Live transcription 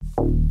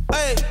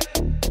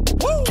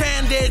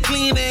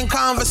cleaning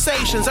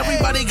conversations.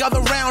 Everybody gather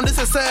round, it's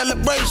a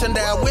celebration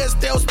that we're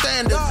still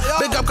standing.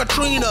 Big up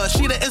Katrina,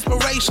 she the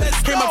inspiration.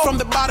 Came up from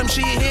the bottom,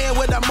 she here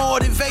with that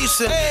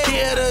motivation.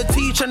 Here to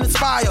teach and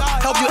inspire,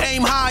 help you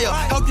aim higher,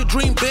 help you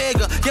dream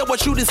bigger, get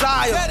what you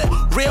desire.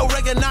 Real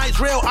recognize,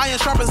 real iron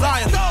sharp as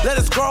iron. Let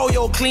us grow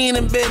your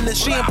cleaning business.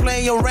 She ain't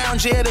playing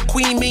around, yeah, the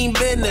queen mean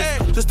business.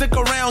 Just stick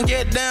around,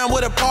 get down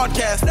with a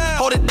podcast.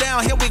 Hold it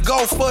down, here we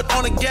go, foot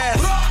on the gas.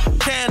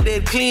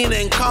 Candid,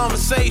 cleaning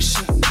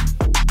conversation.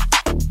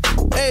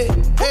 Hey,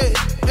 hey,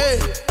 hey,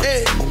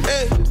 hey,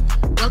 hey.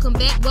 Welcome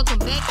back,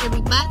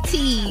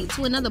 everybody,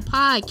 to another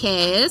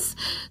podcast.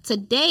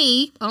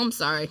 Today, I'm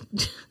sorry,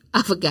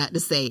 I forgot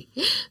to say,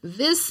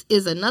 this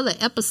is another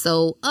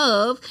episode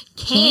of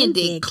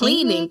Candid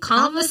Cleaning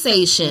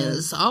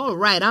Conversations. All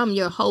right, I'm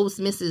your host,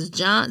 Mrs.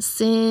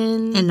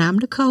 Johnson. And I'm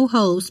the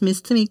co-host,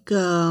 Miss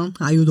Tamika.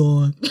 How you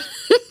doing?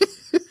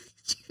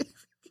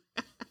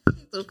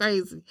 So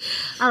crazy.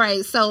 All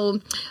right, so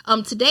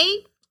today,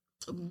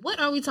 what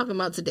are we talking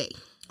about today?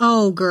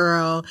 Oh,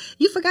 girl,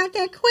 you forgot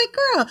that quick,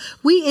 girl.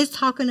 We is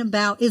talking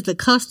about, is the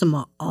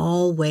customer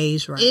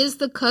always right? Is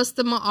the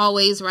customer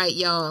always right,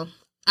 y'all?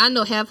 I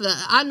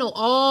know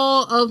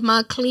all of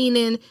my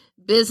cleaning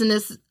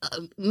business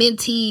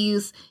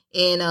mentees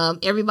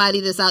and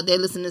everybody that's out there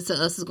listening to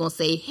us is going to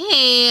say,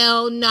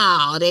 hell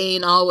no, they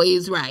ain't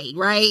always right?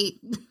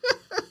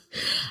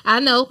 I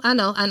know.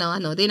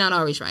 They're not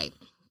always right.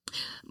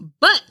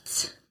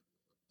 But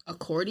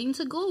according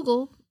to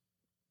Google,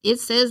 it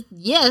says,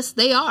 yes,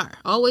 they are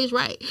always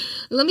right.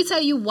 Let me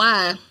tell you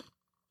why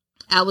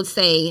I would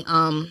say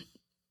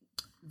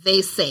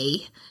they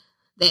say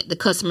that the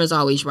customer is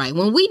always right.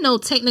 When we know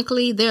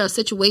technically there are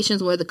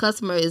situations where the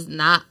customer is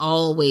not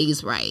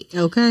always right.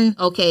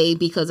 Okay,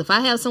 because if I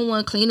have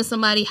someone cleaning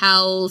somebody's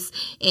house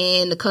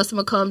and the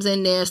customer comes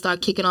in there and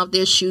start kicking off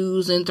their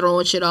shoes and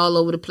throwing shit all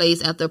over the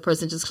place after a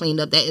person just cleaned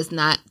up, that's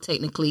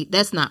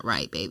not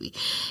right, baby.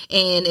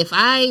 And if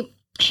I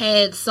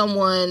had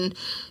someone,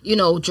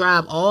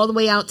 drive all the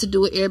way out to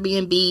do an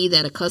Airbnb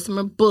that a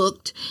customer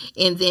booked,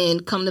 and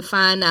then come to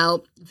find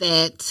out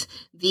that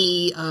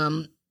the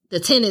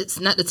tenants,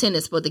 not the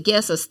tenants, but the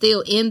guests are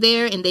still in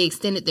there and they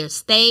extended their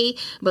stay,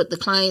 but the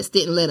clients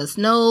didn't let us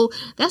know.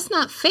 That's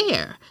not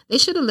fair. They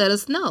should have let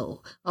us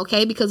know,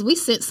 okay? Because we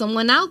sent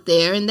someone out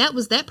there and that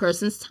was that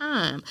person's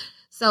time.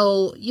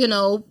 So,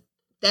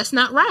 that's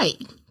not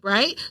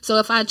right? So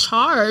if I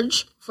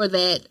charge for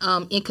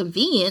that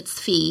inconvenience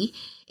fee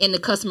and the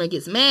customer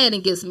gets mad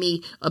and gives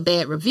me a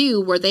bad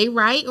review, were they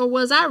right or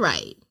was I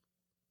right?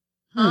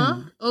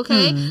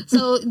 Okay.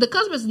 So the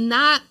customer's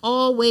not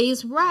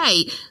always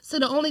right. So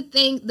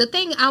the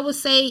thing I would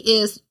say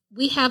is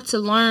we have to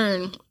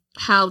learn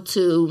how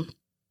to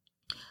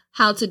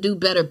do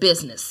better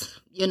business,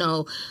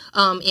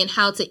 and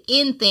how to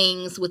end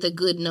things with a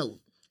good note.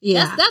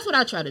 Yeah, that's what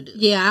I try to do.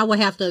 Yeah, I would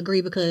have to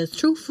agree because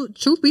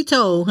truth be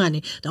told,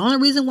 honey, the only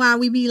reason why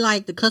we be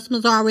like the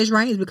customer's always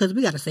right is because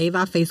we got to save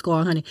our face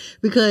card, honey,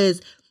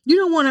 because you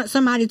don't want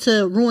somebody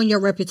to ruin your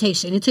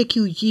reputation. It took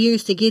you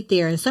years to get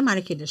there, and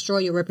somebody can destroy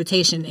your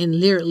reputation in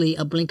literally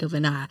a blink of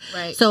an eye.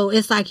 Right. So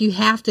it's like you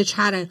have to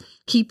try to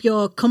keep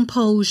your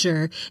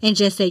composure and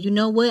just say, you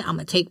know what, I'm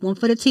going to take one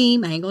for the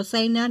team. I ain't going to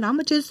say nothing. I'm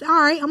going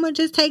to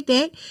just take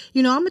that.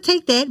 I'm going to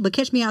take that, but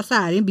catch me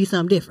outside. It'll be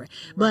something different.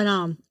 Right.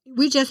 But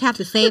we just have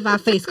to save our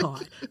face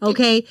card,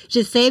 okay?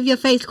 Just save your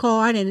face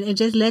card and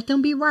just let them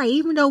be right,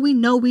 even though we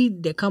know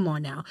come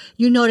on now.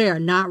 They are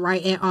not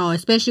right at all,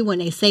 especially when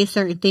they say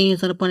certain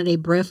things up under their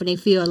breath and they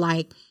feel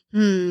like,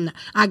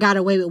 I got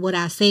away with what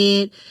I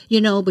said,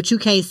 but you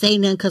can't say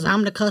nothing because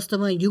I'm the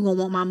customer and you going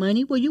to want my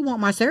money. Well, you want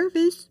my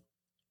service.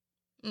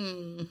 So,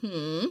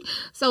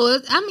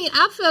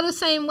 I feel the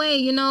same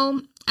way,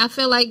 I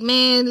feel like,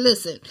 man,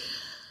 listen,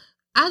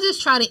 I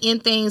just try to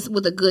end things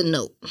with a good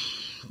note.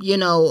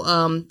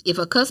 If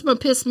a customer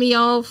pissed me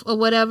off or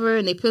whatever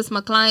and they piss my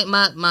client,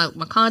 my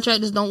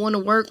contractors don't want to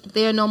work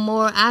there no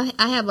more. I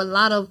have a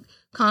lot of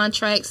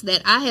contracts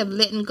that I have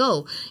let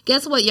go.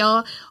 Guess what,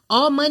 y'all?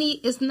 All money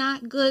is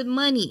not good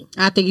money.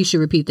 I think you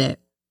should repeat that.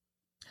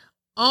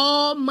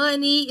 All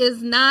money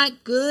is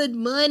not good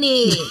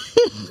money.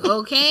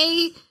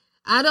 Okay?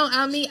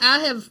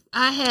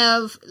 I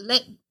have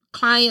let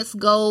clients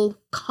go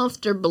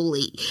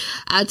comfortably.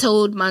 I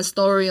told my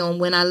story on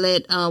when I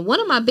let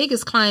one of my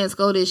biggest clients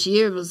go this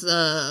year. It was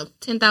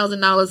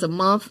 $10,000 a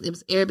month. It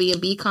was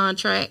Airbnb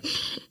contract,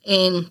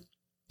 and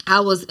I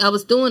was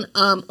doing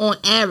on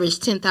average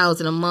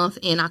 $10,000 a month,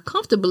 and I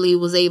comfortably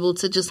was able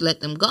to just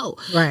let them go,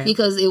 right?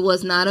 Because it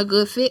was not a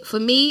good fit for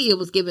me. It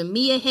was giving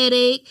me a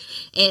headache,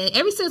 and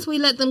ever since we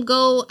let them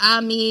go,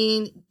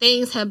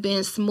 things have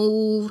been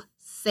smooth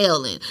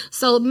sailing.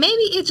 So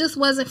maybe it just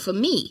wasn't for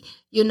me.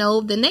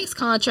 The next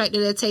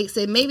contractor that takes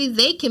it, maybe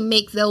they can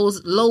make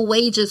those low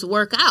wages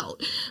work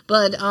out.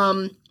 But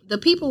the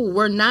people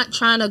were not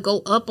trying to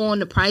go up on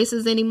the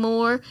prices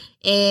anymore,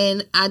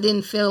 and I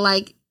didn't feel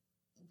like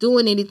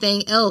doing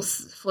anything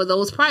else for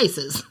those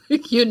prices.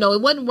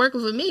 It wasn't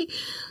working for me,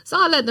 so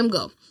I let them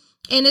go,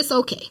 and it's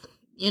okay.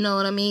 You know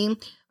what I mean?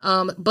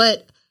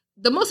 But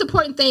the most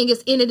important thing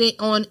is ending it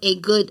on a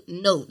good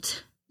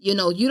note. You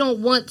know, you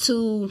don't want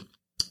to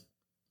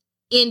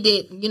end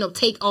it, you know,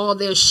 take all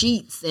their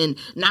sheets and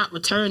not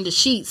return the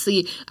sheets.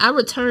 See, I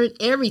returned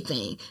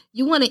everything.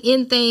 You want to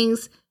end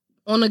things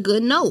on a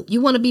good note.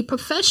 You want to be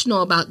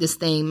professional about this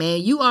thing,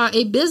 man. You are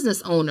a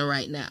business owner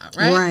right now,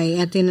 right? Right.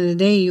 At the end of the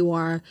day, you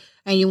are.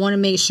 And you want to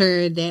make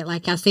sure that,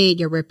 like I said,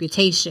 your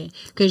reputation,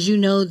 because you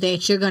know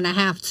that you're going to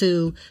have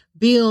to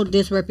build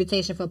this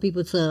reputation for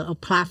people to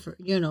apply for,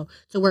 you know,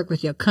 to work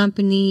with your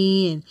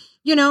company. And,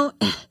 you know,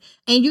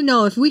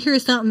 if we hear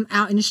something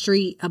out in the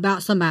street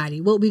about somebody,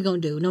 what we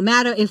going to do? No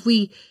matter if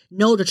we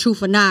know the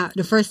truth or not,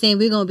 the first thing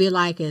we're going to be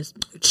like is,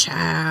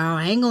 child,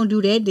 I ain't going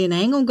to do that then.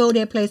 I ain't going to go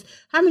that place.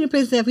 How many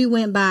places have we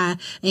went by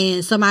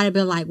and somebody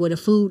been like, well, the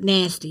food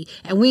nasty,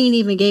 and we ain't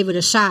even gave it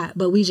a shot,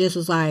 but we just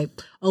was like,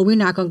 oh, we're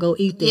not going to go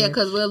eat there. Yeah,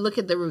 because we'll look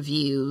at the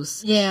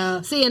reviews.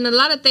 Yeah. See, and a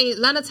lot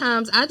of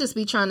times I just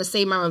be trying to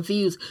save my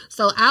reviews.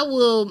 So I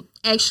will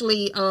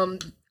actually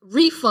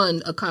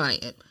refund a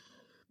client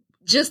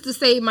just to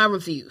save my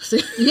reviews.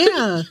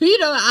 Yeah. You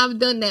know, I've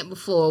done that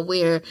before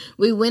where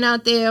we went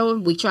out there,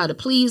 we try to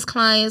please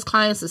clients.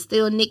 Clients are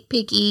still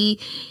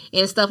nitpicky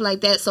and stuff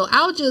like that. So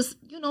I'll just,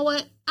 you know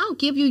what? I'll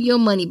give you your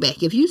money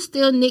back. If you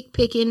still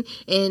nitpicking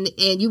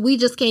and we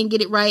just can't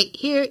get it right,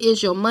 here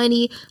is your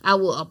money. I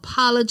will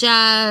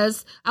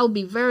apologize. I will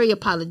be very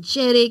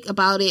apologetic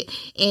about it,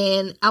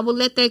 and I will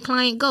let that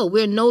client go.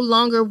 We're no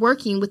longer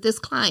working with this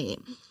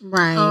client.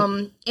 Right.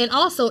 And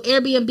also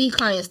Airbnb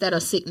clients that are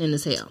sickening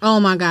as hell. Oh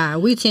my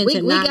God. We tend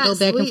to not go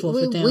back and forth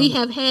with them. We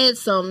have had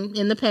some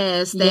in the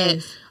past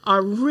that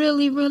are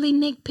really, really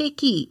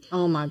nitpicky.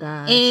 Oh my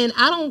God. And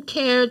I don't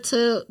care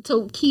to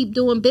keep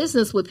doing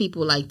business with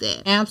people like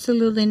that.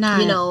 Absolutely not.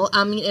 You know,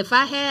 I mean, if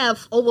I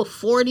have over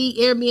 40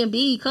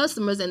 Airbnb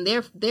customers and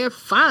they're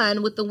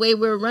fine with the way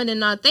we're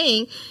running our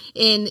thing,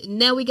 and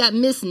now we got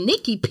Miss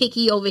Nikki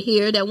Picky over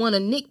here that want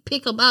to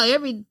nitpick about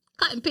every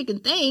cotton picking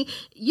thing,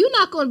 you're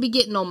not going to be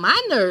getting on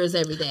my nerves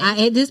every day.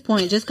 At this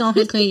point, just go ahead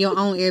and clean your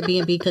own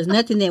Airbnb, because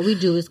nothing that we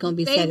do is going to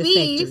be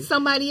satisfactory.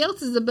 Somebody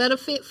else is a better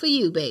fit for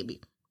you,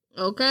 baby.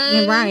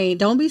 Okay. Right.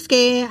 Don't be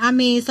scared. I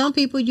mean, some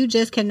people you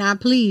just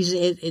cannot please.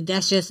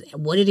 That's just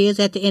what it is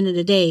at the end of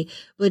the day.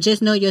 But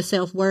just know your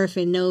self-worth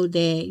and know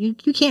that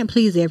you can't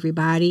please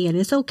everybody. And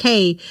it's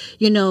okay,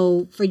 you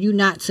know, for you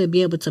not to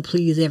be able to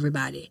please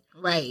everybody.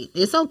 Right.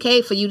 It's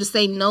okay for you to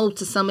say no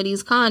to some of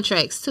these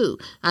contracts too.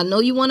 I know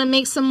you want to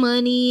make some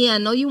money. I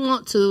know you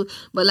want to.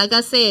 But like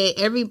I said,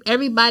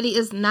 everybody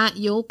is not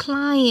your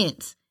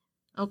client.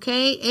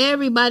 Okay,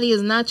 everybody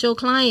is not your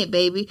client,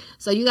 baby.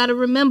 So you got to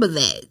remember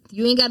that.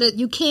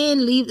 You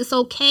can leave. It's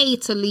okay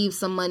to leave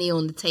some money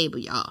on the table,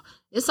 y'all.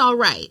 It's all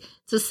right.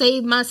 To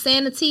save my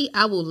sanity,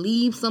 I will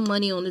leave some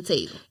money on the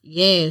table.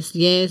 Yes.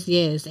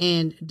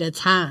 And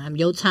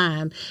your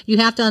time. You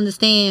have to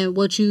understand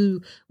what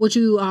you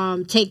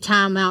take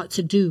time out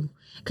to do.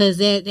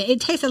 Because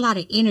it takes a lot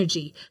of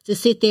energy to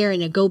sit there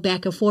and to go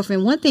back and forth.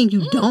 And one thing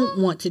you don't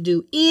want to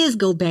do is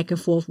go back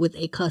and forth with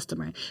a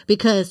customer.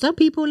 Because some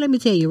people, let me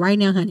tell you right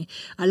now, honey,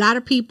 a lot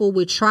of people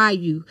will try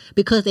you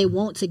because they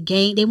want to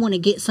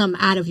get something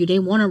out of you. They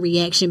want a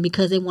reaction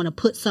because they want to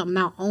put something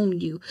out on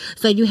you.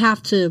 So you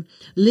have to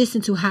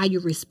listen to how you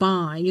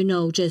respond. You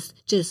know, just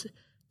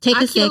take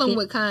a second. I kill them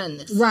with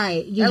kindness.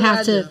 Right.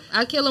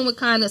 I kill them with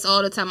kindness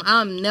all the time.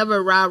 I'm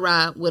never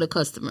rah-rah with a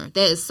customer.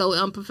 That is so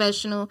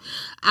unprofessional.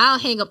 I'll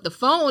hang up the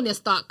phone and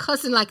start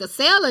cussing like a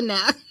sailor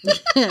now.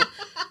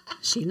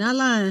 She not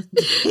lying.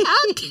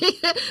 I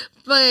can't.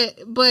 But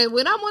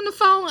when I'm on the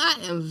phone,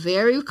 I am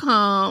very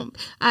calm.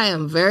 I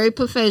am very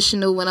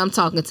professional when I'm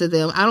talking to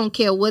them. I don't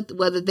care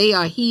whether they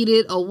are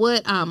heated or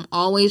what. I'm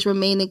always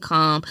remaining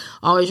calm,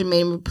 always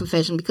remaining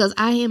professional, because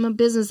I am a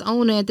business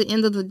owner at the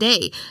end of the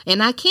day.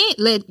 And I can't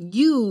let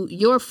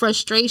your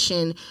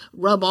frustration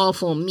rub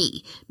off on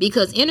me,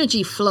 because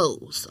energy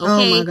flows.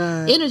 Okay? Oh my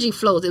God. Energy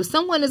flows. If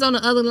someone is on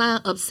the other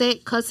line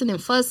upset, cussing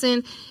and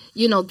fussing,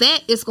 you know,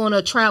 that is going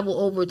to travel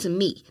over to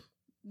me.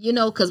 You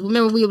know, because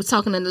remember we were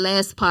talking in the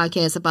last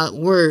podcast about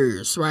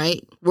words,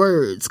 right?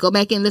 Words. Go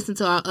back and listen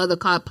to our other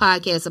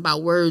podcasts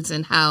about words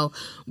and how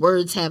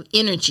words have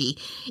energy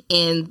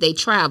and they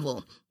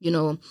travel, you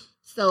know.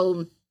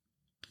 So,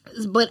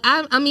 but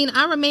I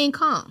remain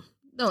calm,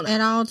 don't I?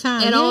 At all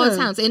times. At all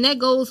times. And that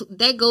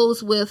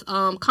goes with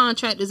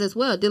contractors as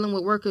well, dealing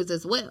with workers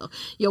as well.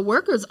 Your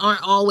workers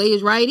aren't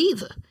always right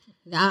either.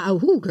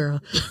 Girl.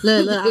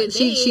 Look,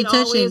 she touching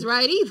always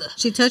right either.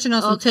 She touching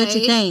on some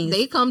touchy things.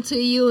 They come to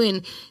you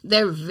and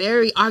they're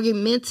very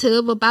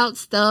argumentative about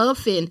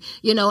stuff, and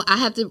you know, I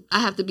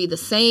have to be the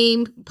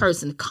same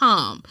person,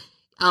 calm,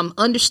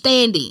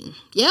 understanding.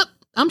 Yep,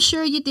 I'm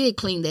sure you did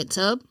clean that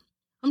tub.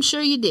 I'm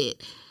sure you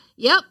did.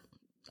 Yep,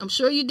 I'm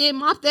sure you did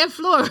mop that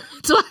floor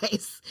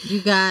twice.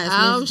 You guys,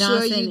 I'm Ms.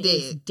 Johnson sure you did.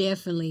 is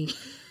definitely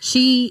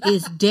She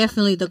is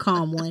definitely the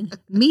calm one.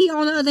 Me,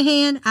 on the other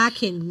hand, I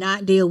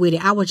cannot deal with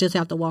it. I would just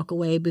have to walk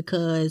away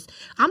because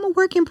I'm a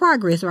work in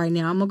progress right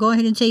now. I'm going to go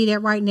ahead and tell you that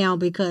right now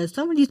because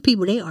some of these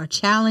people, they are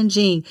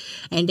challenging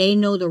and they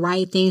know the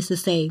right things to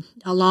say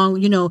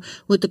along,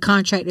 with the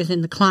contractors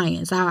and the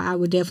clients. I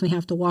would definitely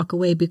have to walk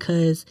away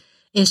because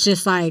it's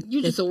just like...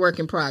 You're just a work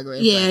in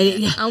progress. Yeah.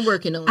 Right, I'm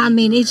working on it. I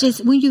mean, it's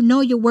just when you know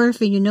your worth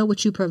and you know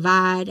what you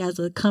provide as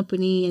a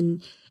company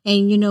and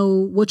you know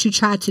what you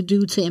try to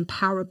do to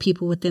empower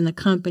people within the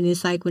company.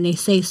 It's like when they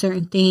say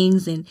certain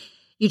things and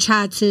you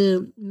try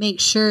to make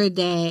sure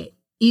that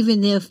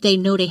even if they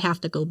know they have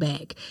to go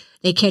back,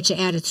 they catch an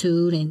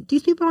attitude, and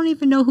these people don't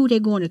even know who they're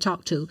going to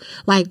talk to.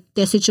 Like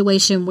that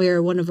situation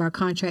where one of our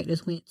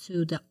contractors went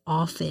to the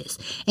office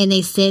and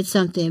they said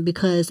something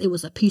because it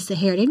was a piece of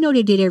hair. They know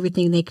they did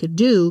everything they could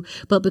do,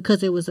 but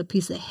because it was a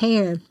piece of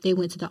hair, they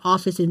went to the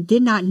office and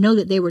did not know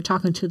that they were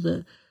talking to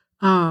the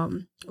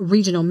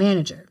regional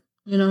manager.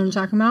 You know what I'm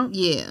talking about?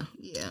 Yeah.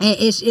 And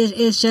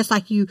it's just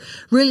like you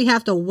really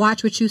have to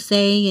watch what you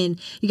say, and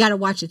you got to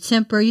watch your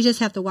temper. You just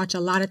have to watch a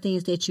lot of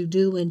things that you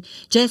do, and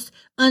just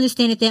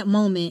understand at that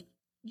moment.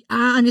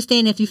 I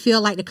understand if you feel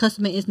like the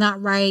customer is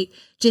not right,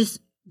 just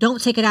don't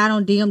take it out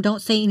on them.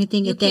 Don't say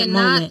anything at that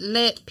moment. You cannot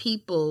let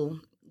people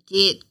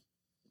get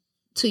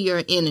to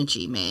your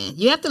energy, man.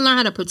 You have to learn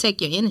how to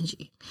protect your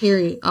energy.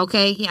 Period.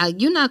 Okay? Yeah,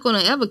 you're not going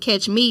to ever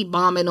catch me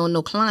bombing on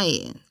no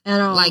client.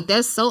 At all. Like,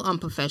 that's so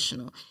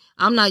unprofessional.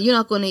 You're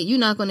not going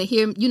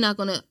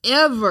to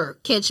ever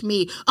catch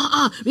me,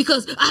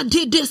 because I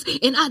did this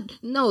and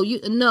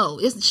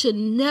it should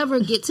never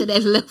get to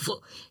that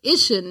level. It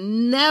should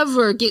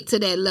never get to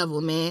that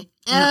level, man.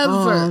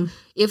 Ever.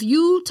 If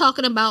you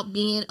talking about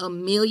being a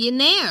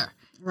millionaire,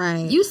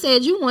 right? You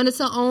said you wanted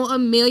to own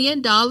 $1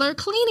 million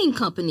cleaning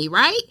company,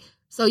 right?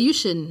 So you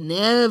should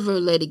never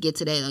let it get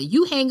to that.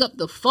 You hang up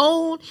the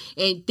phone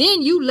and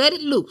then you let it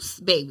loose,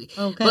 baby.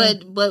 Okay.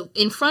 But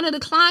in front of the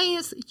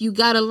clients, you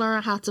got to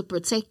learn how to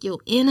protect your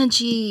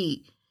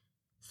energy.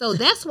 So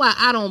that's why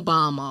I don't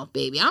bomb off,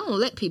 baby. I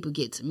don't let people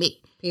get to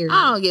me. Period.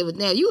 I don't give a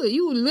damn.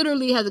 You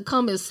literally have to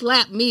come and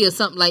slap me or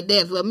something like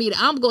that for me.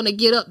 I'm going to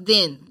get up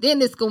then.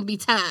 Then it's going to be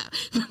time.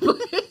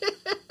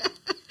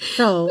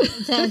 So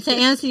to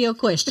answer your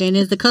question,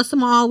 is the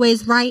customer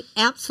always right?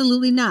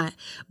 Absolutely not.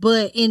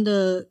 But in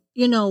the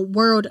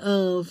world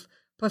of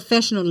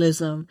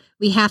professionalism,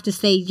 we have to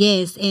say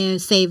yes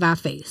and save our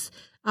face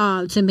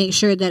to make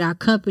sure that our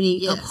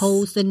company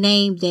upholds the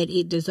name that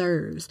it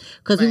deserves.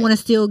 Because we want to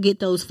still get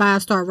those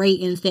 5-star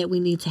ratings that we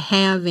need to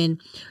have.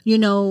 And,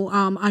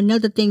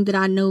 another thing that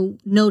I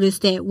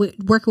noticed that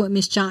working with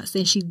Miss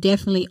Johnson, she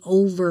definitely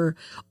over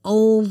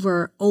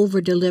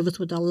delivers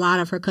with a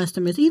lot of her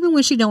customers, even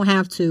when she don't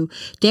have to.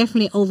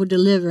 Definitely over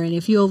deliver, and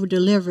if you over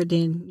deliver,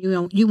 then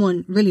you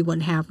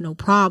wouldn't have no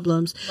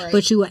problems. Right.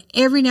 But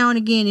every now and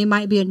again, it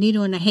might be a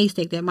needle in a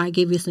haystack that might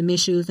give you some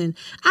issues, and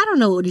I don't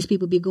know what these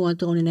people be going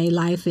through in their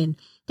life, and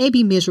they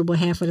be miserable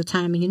half of the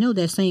time. And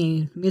that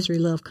saying, misery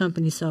love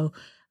company. So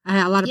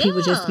a lot of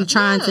people just be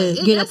trying to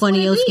get up under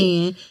your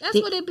skin. That's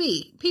what it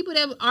be. People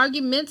that are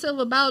argumentative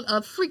about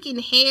a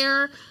freaking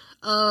hair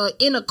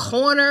in a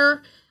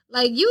corner.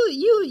 Like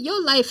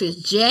your life is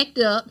jacked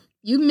up.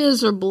 You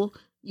miserable.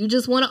 You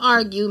just want to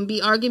argue and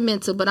be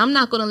argumentative. But I'm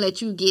not going to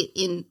let you get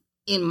in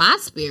my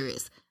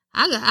spirits.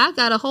 I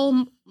got a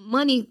whole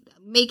money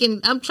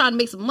making. I'm trying to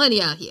make some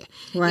money out here.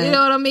 Right. You know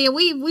what I mean?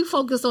 We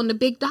focus on the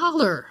big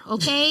dollar.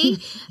 Okay.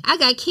 I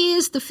got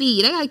kids to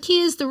feed. I got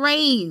kids to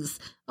raise.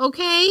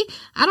 Okay.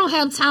 I don't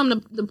have time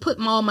to put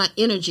all my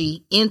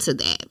energy into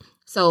that.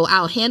 So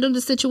I'll handle the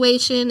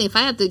situation. If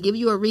I have to give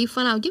you a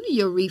refund, I'll give you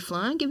your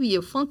refund. I'll give you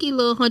your funky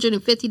little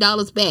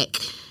 $150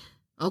 back.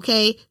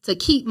 Okay. To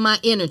keep my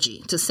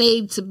energy,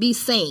 to be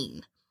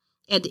sane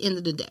at the end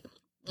of the day.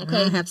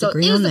 Okay. I have to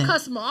agree on that. Is the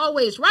customer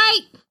always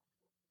right?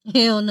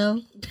 Hell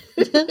no.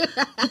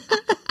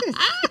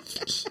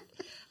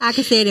 I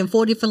can say it in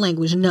 4 different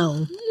languages.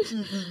 No.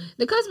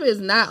 The customer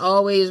is not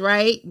always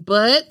right,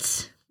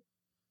 but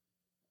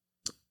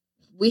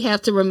we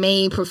have to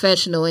remain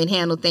professional and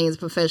handle things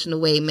professional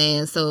way,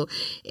 man. So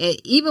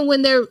even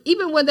when they're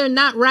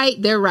not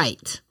right, they're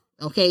right.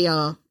 Okay,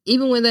 y'all.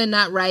 Even when they're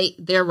not right,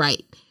 they're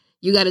right.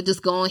 You got to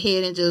just go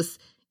ahead and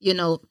just,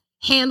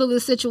 handle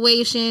the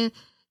situation,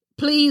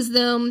 please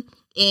them,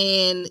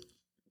 and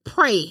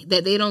pray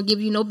that they don't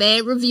give you no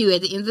bad review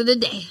at the end of the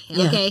day.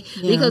 Okay?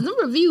 Yeah. Because them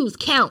reviews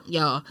count,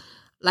 y'all.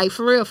 Like,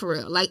 for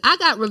real. Like, I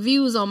got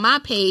reviews on my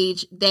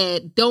page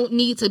that don't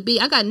need to be.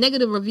 I got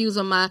negative reviews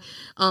on my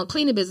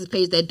cleaning business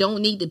page that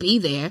don't need to be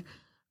there.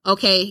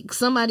 Okay?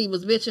 Somebody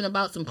was bitching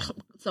about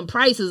some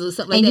prices or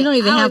something like that. And you don't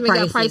even have prices. I don't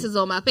even got prices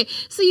on my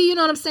page. See, you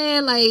know what I'm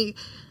saying? Like,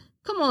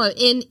 come on.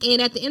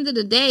 And at the end of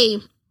the day,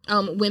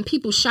 when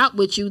people shop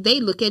with you, they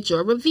look at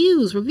your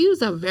reviews.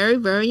 Reviews are very,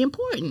 very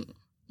important.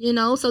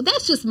 So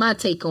that's just my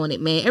take on it,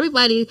 man.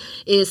 Everybody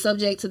is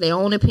subject to their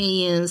own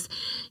opinions.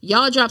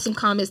 Y'all drop some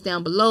comments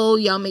down below.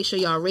 Y'all make sure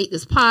y'all rate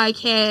this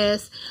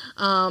podcast.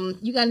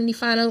 You got any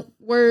final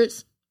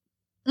words?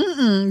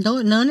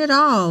 None at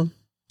all.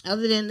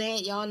 Other than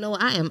that, y'all know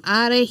I am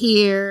out of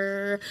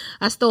here.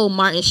 I stole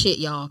Martin shit,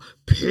 y'all.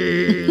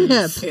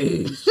 Peace.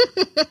 Peace.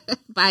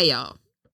 Bye, y'all.